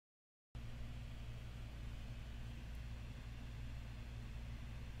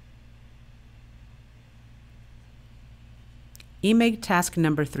EMIG task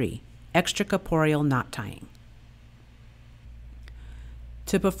number 3, extracorporeal knot tying.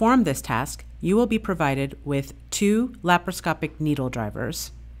 To perform this task, you will be provided with 2 laparoscopic needle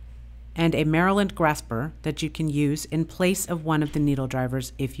drivers and a Maryland grasper that you can use in place of one of the needle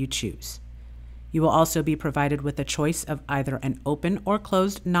drivers if you choose. You will also be provided with a choice of either an open or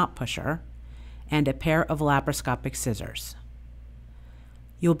closed knot pusher and a pair of laparoscopic scissors.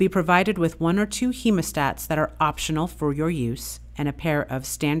 You'll be provided with 1 or 2 hemostats that are optional for your use and a pair of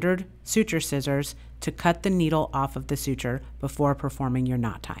standard suture scissors to cut the needle off of the suture before performing your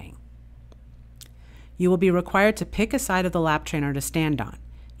knot tying. You will be required to pick a side of the lap trainer to stand on.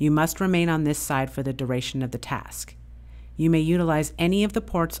 You must remain on this side for the duration of the task. You may utilize any of the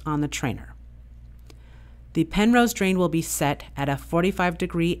ports on the trainer. The Penrose drain will be set at a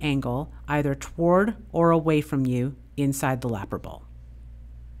 45-degree angle either toward or away from you inside the lapper bowl.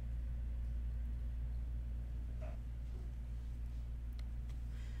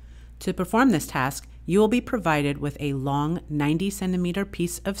 To perform this task, you will be provided with a long 90-centimeter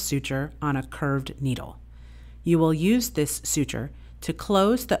piece of suture on a curved needle. You will use this suture to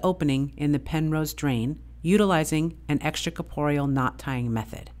close the opening in the Penrose drain utilizing an extracorporeal knot tying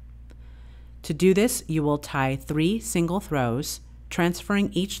method. To do this, you will tie 3 single throws,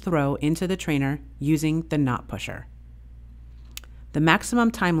 transferring each throw into the trainer using the knot pusher. The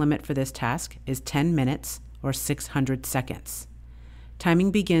maximum time limit for this task is 10 minutes or 600 seconds.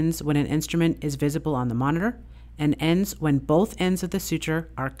 Timing begins when an instrument is visible on the monitor and ends when both ends of the suture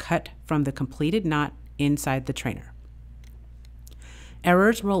are cut from the completed knot inside the trainer.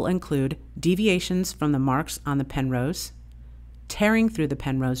 Errors will include deviations from the marks on the Penrose, tearing through the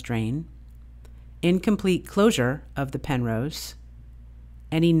Penrose drain, incomplete closure of the Penrose,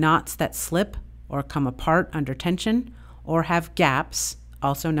 any knots that slip or come apart under tension or have gaps,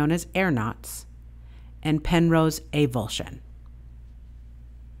 also known as air knots, and Penrose avulsion.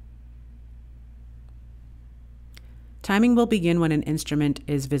 Timing will begin when an instrument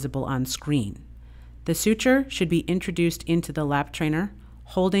is visible on screen. The suture should be introduced into the lap trainer,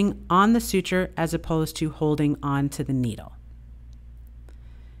 holding on the suture as opposed to holding on to the needle.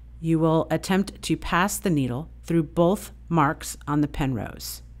 You will attempt to pass the needle through both marks on the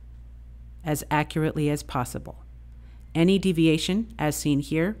Penrose as accurately as possible. Any deviation, as seen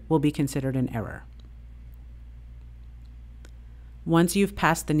here, will be considered an error. Once you've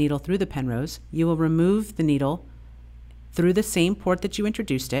passed the needle through the Penrose, you will remove the needle through the same port that you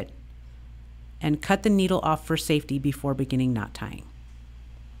introduced it and cut the needle off for safety before beginning knot tying.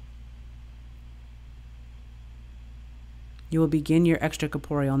 You will begin your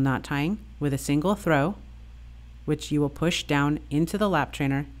extracorporeal knot tying with a single throw, which you will push down into the lap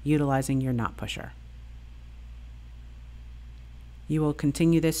trainer utilizing your knot pusher. You will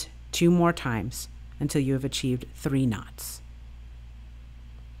continue this 2 more times until you have achieved 3 knots.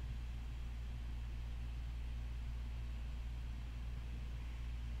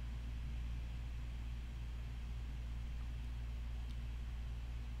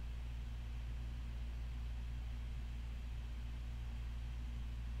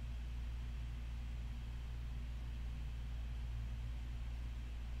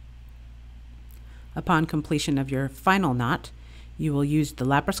 Upon completion of your final knot, you will use the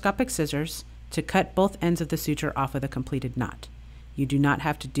laparoscopic scissors to cut both ends of the suture off of the completed knot. You do not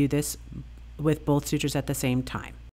have to do this with both sutures at the same time.